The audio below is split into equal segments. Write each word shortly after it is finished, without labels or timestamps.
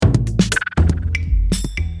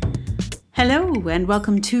Hello, and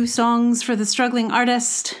welcome to Songs for the Struggling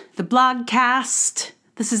Artist, the blogcast.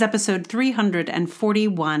 This is episode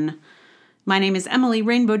 341. My name is Emily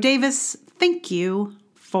Rainbow Davis. Thank you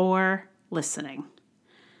for listening.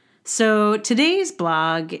 So today's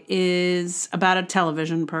blog is about a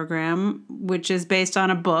television program, which is based on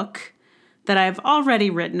a book that I've already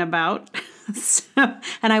written about.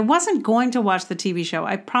 And I wasn't going to watch the TV show.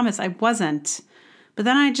 I promise I wasn't. But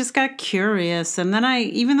then I just got curious, and then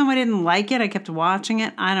even though I didn't like it, I kept watching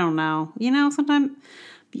it. I don't know. Sometimes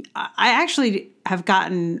I actually have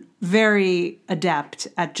gotten very adept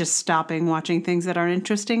at just stopping watching things that aren't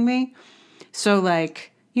interesting me. So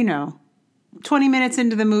 20 minutes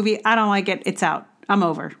into the movie, I don't like it. It's out. I'm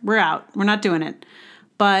over. We're out. We're not doing it.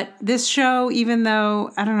 But this show, even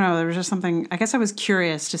though, I don't know, there was just something, I guess I was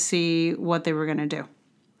curious to see what they were going to do.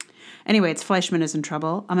 Anyway, it's Fleischman is in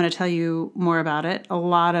Trouble. I'm going to tell you more about it. A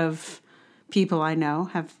lot of people I know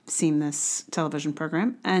have seen this television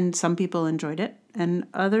program, and some people enjoyed it, and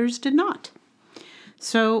others did not.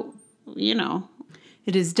 So,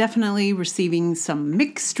 it is definitely receiving some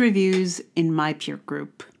mixed reviews in my peer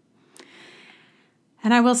group.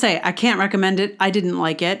 And I will say, I can't recommend it. I didn't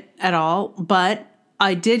like it at all, but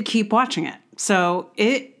I did keep watching it. So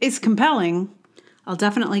it is compelling. I'll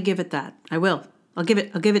definitely give it that. I will. I'll give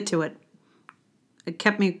it to it. I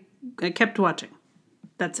kept watching.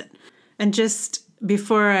 That's it. And just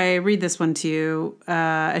before I read this one to you,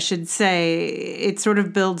 I should say it sort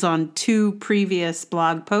of builds on two previous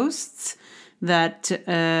blog posts that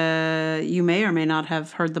you may or may not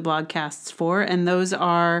have heard the blogcasts for. And those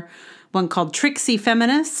are one called Tricksy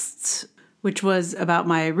Feminists, which was about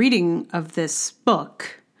my reading of this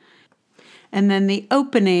book. And then the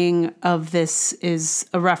opening of this is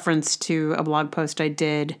a reference to a blog post I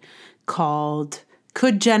did called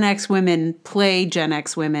Could Gen X Women Play Gen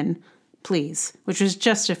X Women, Please? Which was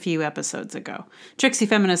just a few episodes ago. Tricksy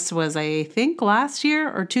Feminists was, I think, last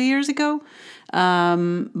year or 2 years ago.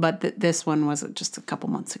 But this one was just a couple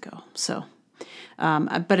months ago. So,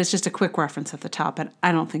 but it's just a quick reference at the top. And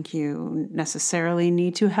I don't think you necessarily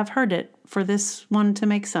need to have heard it for this one to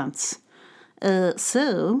make sense.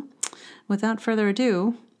 So, without further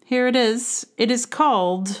ado, here it is. It is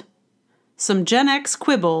called Some Gen X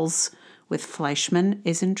Quibbles with Fleischman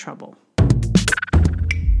is in Trouble.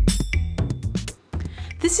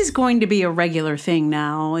 This is going to be a regular thing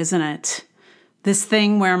now, isn't it? This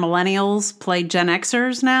thing where millennials play Gen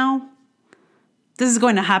Xers now? This is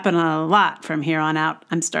going to happen a lot from here on out,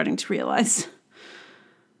 I'm starting to realize.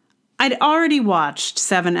 I'd already watched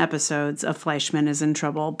 7 episodes of Fleischman is in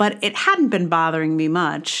Trouble, but it hadn't been bothering me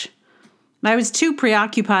much. I was too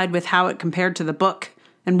preoccupied with how it compared to the book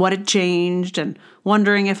and what had changed and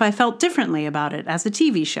wondering if I felt differently about it as a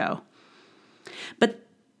TV show. But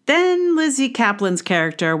then Lizzie Kaplan's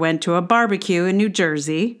character went to a barbecue in New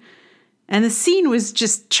Jersey, and the scene was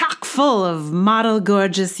just chock full of model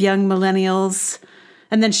gorgeous young millennials.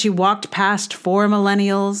 And then she walked past 4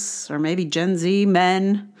 millennials, or maybe Gen Z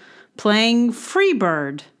men, playing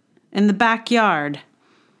Freebird in the backyard.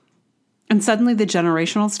 And suddenly the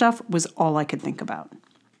generational stuff was all I could think about.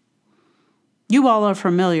 You all are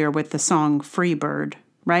familiar with the song Freebird,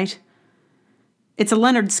 right? It's a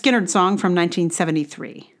Lynyrd Skynyrd song from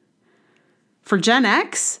 1973. For Gen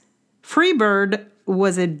X, Freebird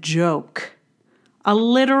was a joke. A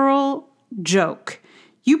literal joke.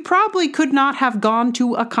 You probably could not have gone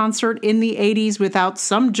to a concert in the 80s without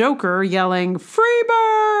some joker yelling,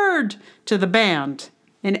 "Freebird!" to the band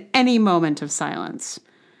in any moment of silence.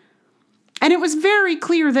 And it was very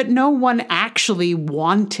clear that no one actually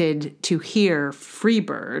wanted to hear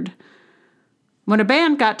Freebird. When a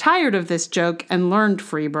band got tired of this joke and learned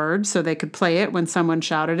Freebird so they could play it when someone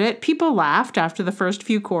shouted it, people laughed after the first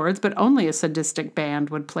few chords, but only a sadistic band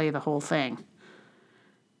would play the whole thing.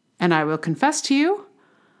 And I will confess to you,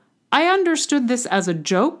 I understood this as a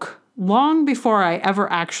joke long before I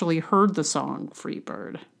ever actually heard the song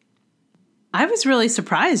Freebird. I was really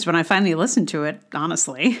surprised when I finally listened to it,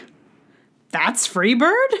 honestly. That's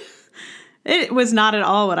Freebird? It was not at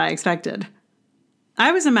all what I expected.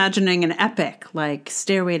 I was imagining an epic like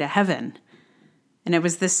Stairway to Heaven, and it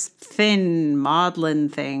was this thin, maudlin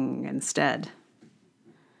thing instead.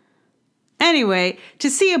 Anyway, to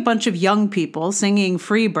see a bunch of young people singing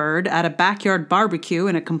Freebird at a backyard barbecue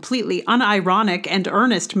in a completely unironic and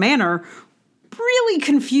earnest manner really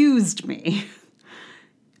confused me.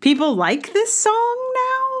 People like this song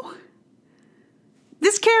now?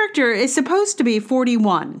 This character is supposed to be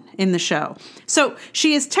 41 in the show. So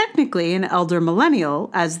she is technically an elder millennial,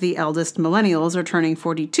 as the eldest millennials are turning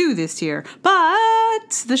 42 this year.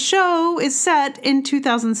 But the show is set in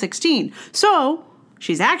 2016. So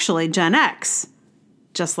she's actually Gen X,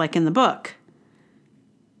 just like in the book.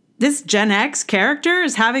 This Gen X character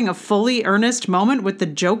is having a fully earnest moment with the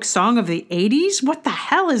joke song of the 80s? What the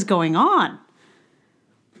hell is going on?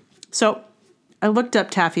 So I looked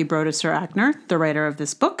up Taffy Brodesser-Akner, the writer of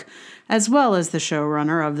this book, as well as the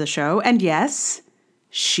showrunner of the show. And yes,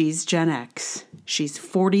 she's Gen X. She's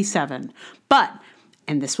 47. But,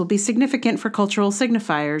 and this will be significant for cultural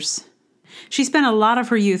signifiers, she spent a lot of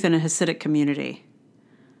her youth in a Hasidic community.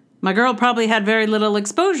 My girl probably had very little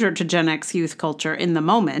exposure to Gen X youth culture in the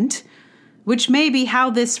moment, which may be how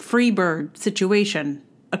this Freebird situation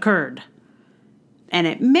occurred. And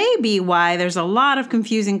it may be why there's a lot of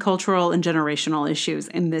confusing cultural and generational issues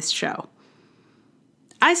in this show.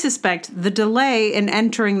 I suspect the delay in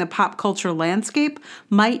entering the pop culture landscape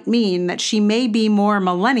might mean that she may be more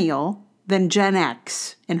millennial than Gen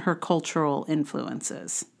X in her cultural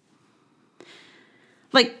influences.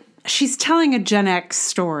 Like, she's telling a Gen X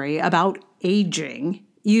story about aging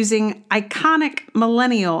using iconic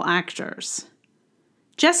millennial actors.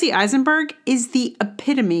 Jesse Eisenberg is the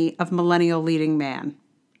epitome of millennial leading man.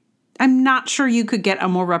 I'm not sure you could get a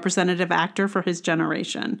more representative actor for his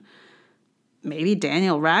generation. Maybe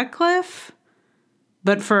Daniel Radcliffe?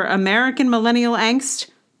 But for American millennial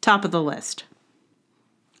angst, top of the list.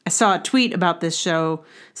 I saw a tweet about this show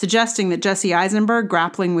suggesting that Jesse Eisenberg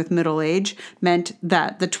grappling with middle age meant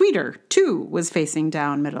that the tweeter, too, was facing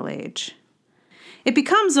down middle age. It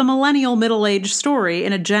becomes a millennial middle age story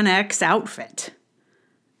in a Gen X outfit.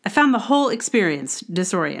 I found the whole experience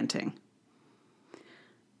disorienting.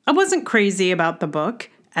 I wasn't crazy about the book,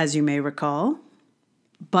 as you may recall,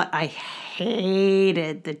 but I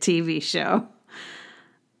hated the TV show.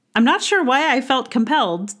 I'm not sure why I felt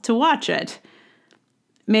compelled to watch it.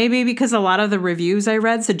 Maybe because a lot of the reviews I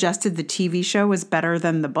read suggested the TV show was better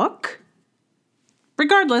than the book?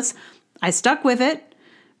 Regardless, I stuck with it,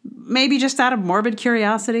 maybe just out of morbid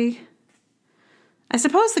curiosity. I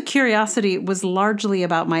suppose the curiosity was largely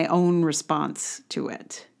about my own response to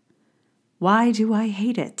it. Why do I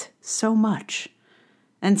hate it so much?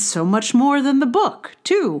 And so much more than the book,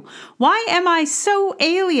 too. Why am I so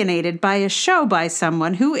alienated by a show by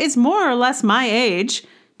someone who is more or less my age,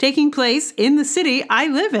 taking place in the city I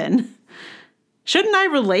live in? Shouldn't I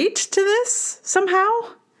relate to this somehow?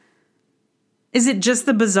 Is it just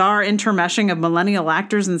the bizarre intermeshing of millennial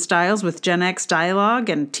actors and styles with Gen X dialogue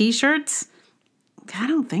and t-shirts? I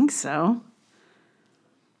don't think so.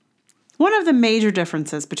 One of the major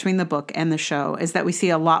differences between the book and the show is that we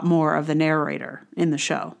see a lot more of the narrator in the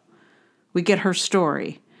show. We get her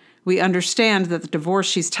story. We understand that the divorce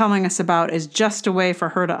she's telling us about is just a way for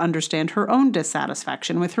her to understand her own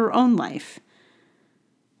dissatisfaction with her own life.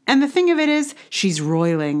 And the thing of it is, she's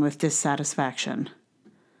roiling with dissatisfaction.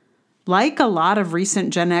 Like a lot of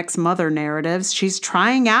recent Gen X mother narratives, she's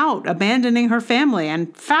trying out abandoning her family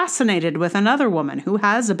and fascinated with another woman who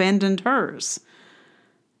has abandoned hers.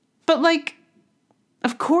 But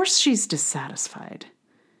of course she's dissatisfied.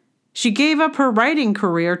 She gave up her writing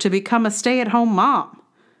career to become a stay-at-home mom.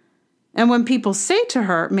 And when people say to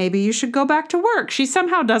her, maybe you should go back to work, she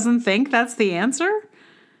somehow doesn't think that's the answer.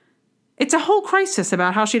 It's a whole crisis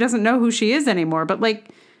about how she doesn't know who she is anymore, but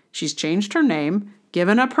she's changed her name,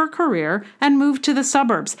 given up her career, and moved to the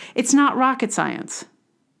suburbs. It's not rocket science.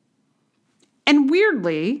 And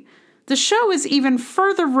weirdly, the show is even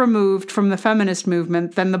further removed from the feminist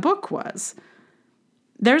movement than the book was.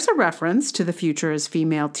 There's a reference to the future as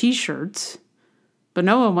female t-shirts, but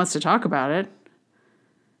no one wants to talk about it.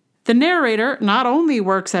 The narrator not only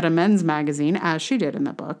works at a men's magazine, as she did in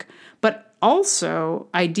the book, but also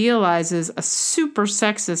idealizes a super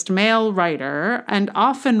sexist male writer and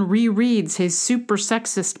often rereads his super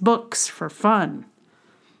sexist books for fun.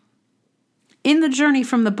 In the journey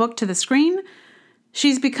from the book to the screen,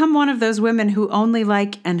 she's become one of those women who only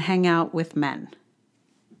like and hang out with men.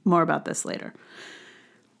 More about this later.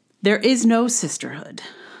 There is no sisterhood,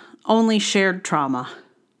 only shared trauma.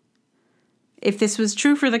 If this was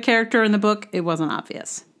true for the character in the book, it wasn't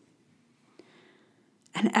obvious.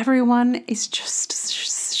 And everyone is just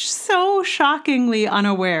so shockingly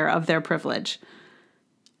unaware of their privilege.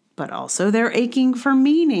 But also they're aching for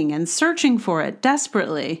meaning and searching for it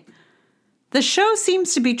desperately. The show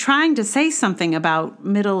seems to be trying to say something about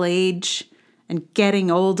middle age and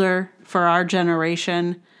getting older for our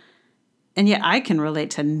generation, and yet I can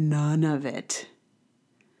relate to none of it.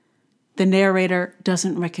 The narrator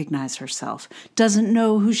doesn't recognize herself, doesn't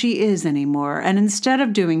know who she is anymore, and instead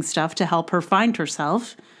of doing stuff to help her find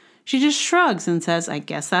herself, she just shrugs and says, I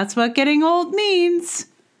guess that's what getting old means.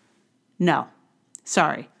 No.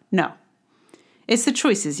 Sorry, no. It's the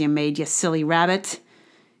choices you made, you silly rabbit.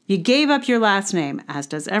 You gave up your last name, as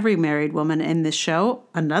does every married woman in this show.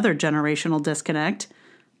 Another generational disconnect.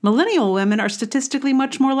 Millennial women are statistically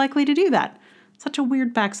much more likely to do that. Such a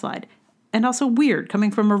weird backslide. And also weird,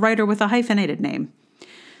 coming from a writer with a hyphenated name.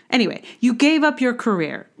 Anyway, you gave up your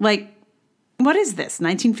career. Like, what is this,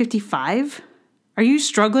 1955? Are you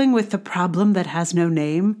struggling with the problem that has no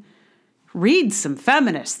name? Read some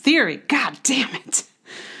feminist theory. God damn it.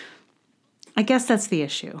 I guess that's the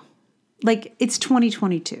issue. Like, it's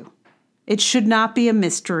 2022. It should not be a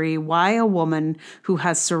mystery why a woman who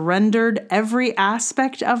has surrendered every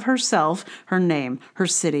aspect of herself, her name, her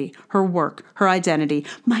city, her work, her identity,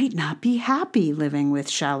 might not be happy living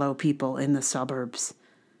with shallow people in the suburbs.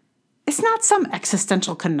 It's not some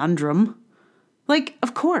existential conundrum. Like,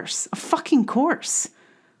 of course, a fucking course.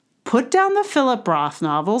 Put down the Philip Roth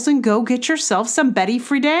novels and go get yourself some Betty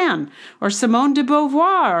Friedan or Simone de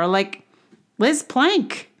Beauvoir or like Liz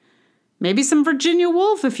Plank. Maybe some Virginia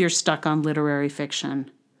Woolf if you're stuck on literary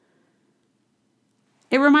fiction.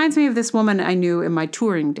 It reminds me of this woman I knew in my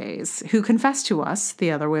touring days who confessed to us,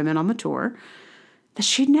 the other women on the tour, that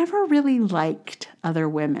she never really liked other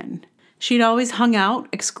women. She'd always hung out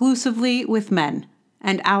exclusively with men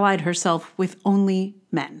and allied herself with only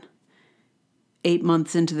men. 8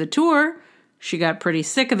 months into the tour, she got pretty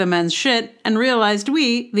sick of the men's shit and realized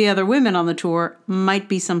we, the other women on the tour, might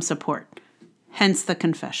be some support. Hence the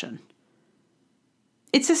confession.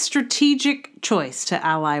 It's a strategic choice to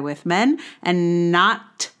ally with men and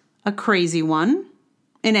not a crazy one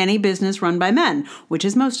in any business run by men, which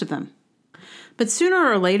is most of them. But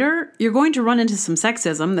sooner or later, you're going to run into some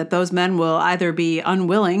sexism that those men will either be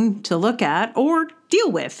unwilling to look at or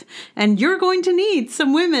deal with, and you're going to need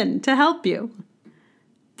some women to help you.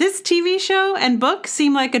 This TV show and book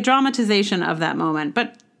seem like a dramatization of that moment,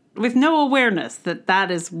 but with no awareness that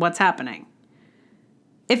that is what's happening.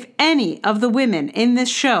 If any of the women in this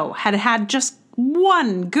show had had just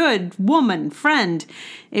one good woman friend,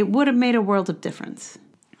 it would have made a world of difference.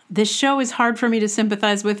 This show is hard for me to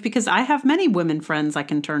sympathize with because I have many women friends I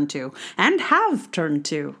can turn to and have turned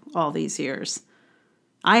to all these years.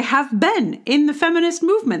 I have been in the feminist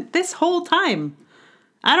movement this whole time.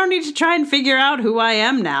 I don't need to try and figure out who I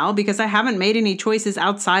am now because I haven't made any choices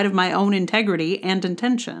outside of my own integrity and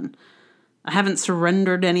intention. I haven't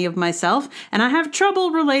surrendered any of myself, and I have trouble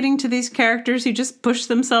relating to these characters who just push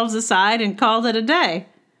themselves aside and called it a day.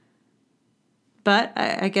 But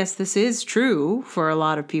I guess this is true for a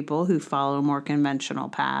lot of people who follow more conventional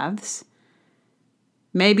paths.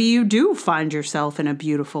 Maybe you do find yourself in a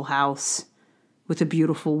beautiful house with a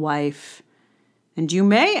beautiful wife, and you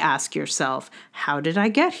may ask yourself, how did I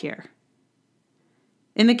get here?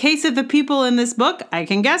 In the case of the people in this book, I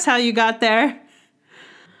can guess how you got there.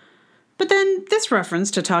 But then this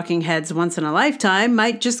reference to Talking Heads Once in a Lifetime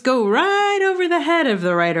might just go right over the head of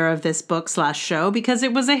the writer of this book/show because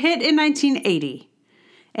it was a hit in 1980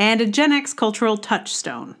 and a Gen X cultural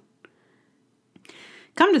touchstone.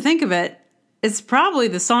 Come to think of it, it's probably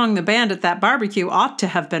the song the band at that barbecue ought to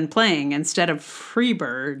have been playing instead of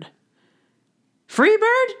Freebird.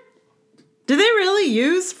 Freebird? Did they really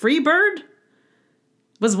use Freebird?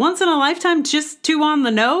 Was Once in a Lifetime just too on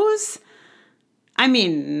the nose? I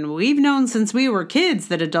mean, we've known since we were kids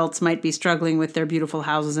that adults might be struggling with their beautiful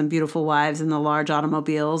houses and beautiful wives and the large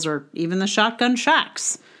automobiles or even the shotgun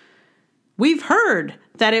shacks. We've heard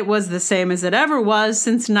that it was the same as it ever was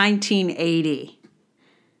since 1980.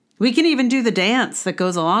 We can even do the dance that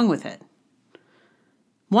goes along with it.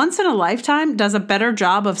 Once in a Lifetime does a better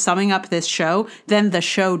job of summing up this show than the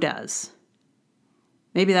show does.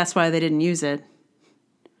 Maybe that's why they didn't use it.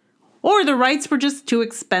 Or the rights were just too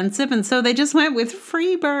expensive, and so they just went with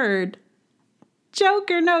Freebird. Joke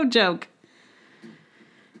or no joke.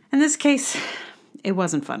 In this case, it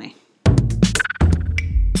wasn't funny.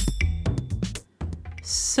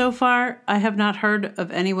 So far, I have not heard of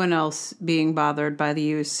anyone else being bothered by the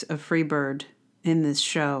use of Freebird in this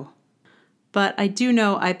show. But I do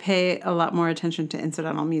know I pay a lot more attention to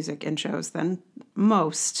incidental music in shows than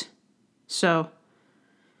most. So,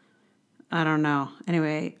 I don't know.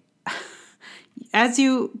 Anyway, as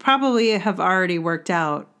you probably have already worked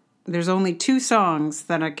out, there's only 2 songs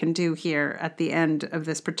that I can do here at the end of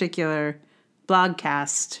this particular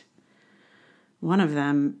blogcast. One of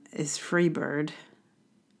them is Freebird,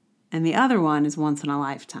 and the other one is Once in a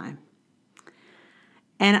Lifetime.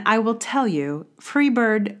 And I will tell you,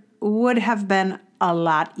 Freebird would have been a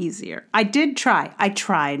lot easier. I did try. I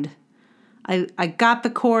tried. I got the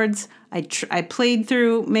chords. I played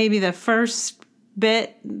through maybe the first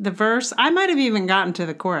bit, the verse. I might have even gotten to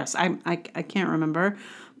the chorus. I can't remember.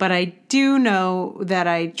 But I do know that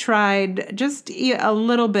I tried just a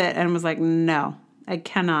little bit and was like, no, I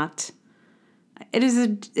cannot. It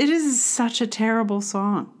is such a terrible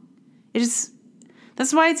song.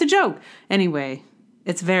 That's why it's a joke. Anyway,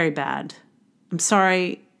 it's very bad. I'm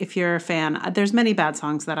sorry if you're a fan. There's many bad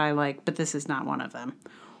songs that I like, but this is not one of them.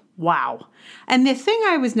 Wow. And the thing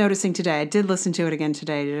I was noticing today, I did listen to it again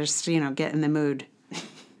today to just, get in the mood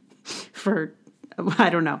for, I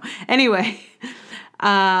don't know. Anyway,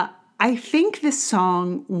 I think this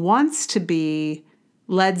song wants to be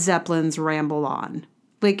Led Zeppelin's Ramble On.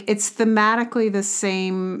 Like, it's thematically the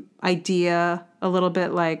same idea, a little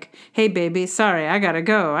bit like, hey, baby, sorry, I gotta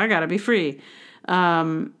go. I gotta be free.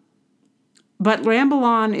 But Ramble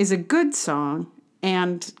On is a good song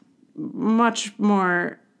and much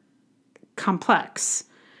more complex,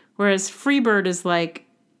 whereas Freebird is like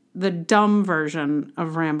the dumb version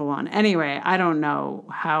of Ramble On. Anyway, I don't know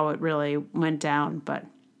how it really went down, but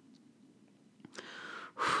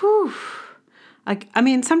whew.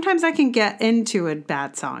 Sometimes I can get into a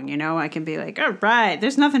bad song, I can be like, all right,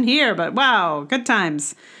 there's nothing here, but wow, good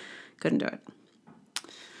times. Couldn't do it.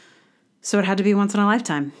 So it had to be Once in a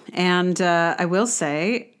Lifetime. And I will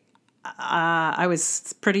say, I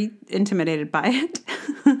was pretty intimidated by it,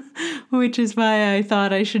 which is why I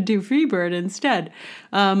thought I should do Freebird instead.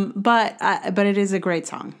 But it is a great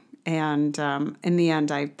song. And in the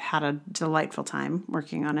end, I had a delightful time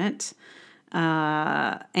working on it.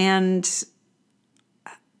 And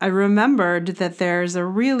I remembered that there's a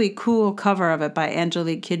really cool cover of it by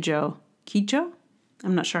Angelique Kidjo. Kidjo?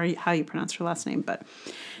 I'm not sure how you pronounce her last name, but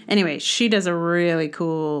anyway, she does a really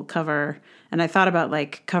cool cover. And I thought about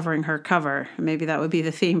covering her cover. Maybe that would be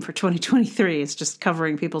the theme for 2023. It's just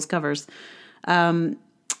covering people's covers.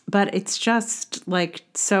 But it's just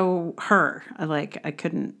so her. I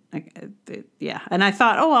couldn't. Yeah. And I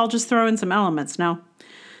thought, I'll just throw in some elements. No.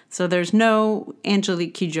 So there's no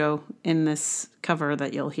Angelique Kidjo in this cover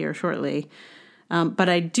that you'll hear shortly. But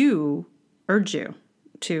I do urge you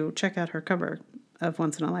to check out her cover of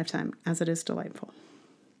Once in a Lifetime, as it is delightful.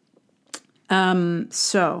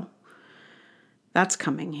 So that's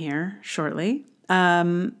coming here shortly.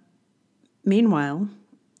 Meanwhile,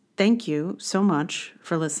 thank you so much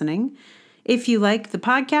for listening. If you like the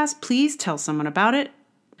podcast, please tell someone about it.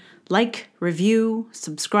 Like, review,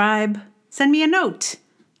 subscribe, send me a note.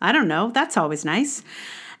 I don't know. That's always nice.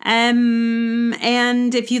 And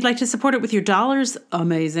if you'd like to support it with your dollars,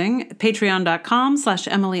 amazing.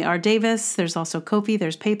 Patreon.com/Emily R. Davis. There's also Ko-fi,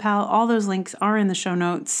 there's PayPal. All those links are in the show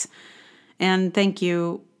notes. And thank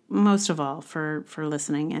you most of all for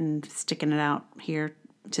listening and sticking it out here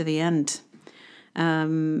to the end.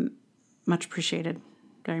 Much appreciated.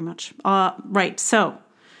 Very much. Right. So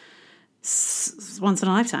Once in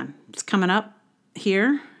a Lifetime. It's coming up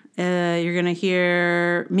here. You're going to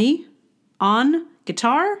hear me on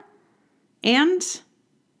guitar and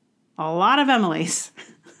a lot of Emily's.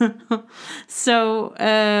 So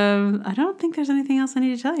I don't think there's anything else I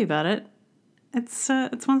need to tell you about it. It's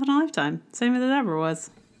Once in a Lifetime, same as it ever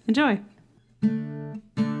was. Enjoy.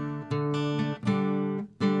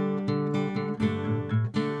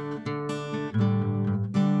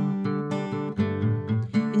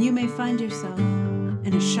 And you may find yourself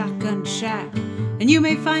in a shotgun shack, and you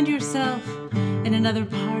may find yourself in another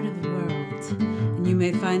part of the world, and you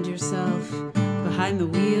may find yourself behind the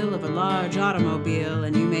wheel of a large automobile,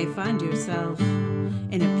 and you may find yourself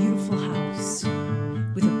in a beautiful house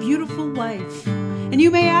with a beautiful wife, and you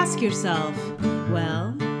may ask yourself,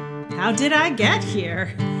 well, how did I get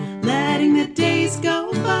here? Letting the days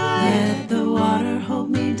go by, let the water hold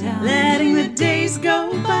me down. Letting the days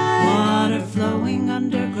go by, water flowing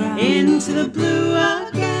underground into the blue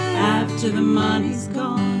again. After the money's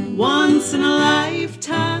gone, once in a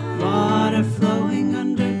lifetime, water flowing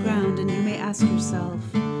underground. And you may ask yourself,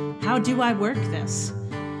 how do I work this?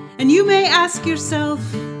 And you may ask yourself,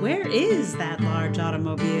 where is that large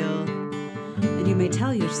automobile? And you may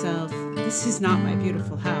tell yourself, this is not my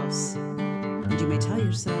beautiful house. And you may tell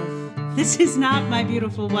yourself, this is not my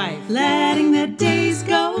beautiful wife. Letting the days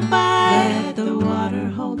go by, let the water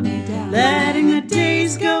hold me down. Letting the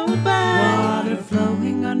days go by, water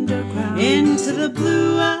flowing underground into the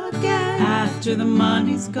blue again. After the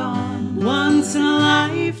money's gone, once in a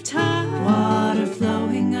lifetime, water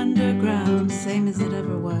flowing underground. Same as it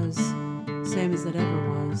ever was, same as it ever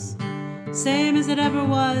was, same as it ever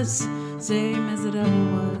was, same as it ever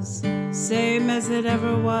was, same as it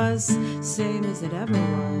ever was, same as it ever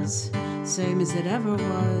was, same as it ever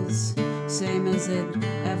was, same as it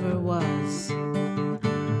ever was.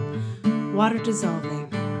 Water dissolving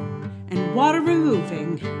and water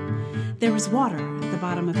removing. There was water at the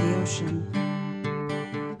bottom of the ocean.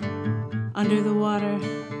 Under the water,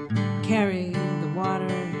 carry the water.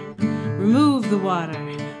 remove the water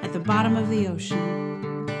at the bottom of the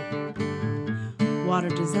ocean. Water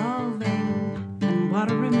dissolving and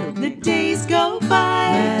water removing. The days go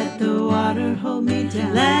by, let the water hold me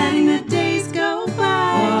down. Letting the days go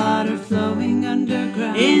by, water flowing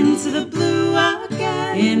underground. Into the blue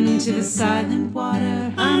again, into the silent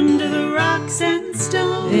water. Under the rocks and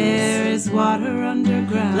stones, there is water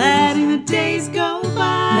underground. Letting the days go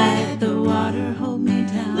by, let the water hold me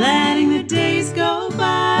down. Letting the days go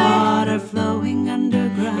by, water flowing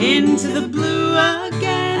underground. Into the blue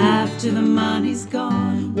again, after the money's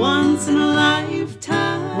gone. Once in a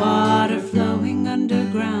lifetime, water flowing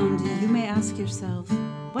underground. You may ask yourself,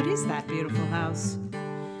 what is that beautiful house?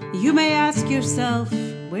 You may ask yourself,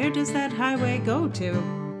 where does that highway go to?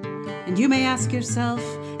 And you may ask yourself,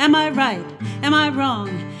 am I right? Am I wrong?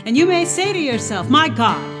 And you may say to yourself, my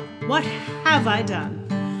God, what have I done?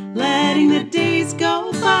 Letting the days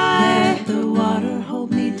go by, let the water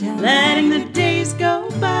hold me down. Letting the days go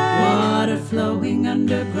by, water flowing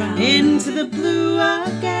underground. Into the blue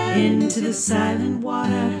again, into the silent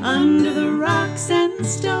water. Under the rocks and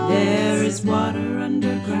stones, there is water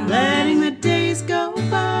underground. Letting the days go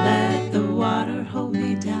by, let the water hold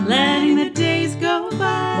me down. Letting the days go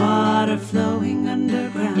by, water flowing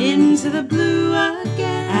underground. Into the blue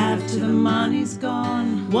again, after the money's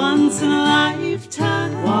gone. Once in a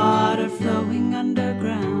lifetime, water flowing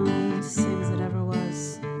underground. Same as it ever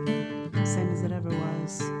was. Same as it ever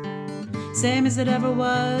was. Same as it ever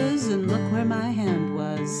was, and look where my hand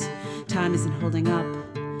was. Time isn't holding up.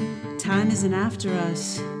 Time isn't after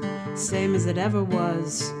us. Same as it ever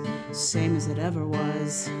was. Same as it ever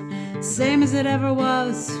was. Same as it ever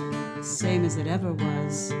was. Same as it ever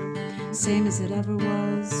was. Same as it ever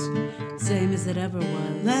was. Same as it ever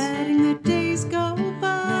was. Letting the days go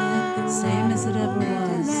by. Same as it ever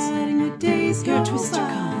was. Letting the days go by. Here a twister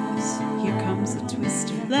comes. Here comes a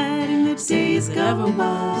twister. Letting the days go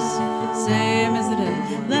by. Same as it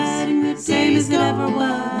ever was. Letting the days go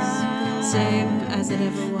by. Same as it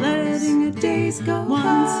ever was. Letting the days go by.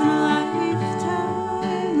 Once in a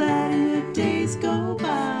lifetime. Letting the days go by.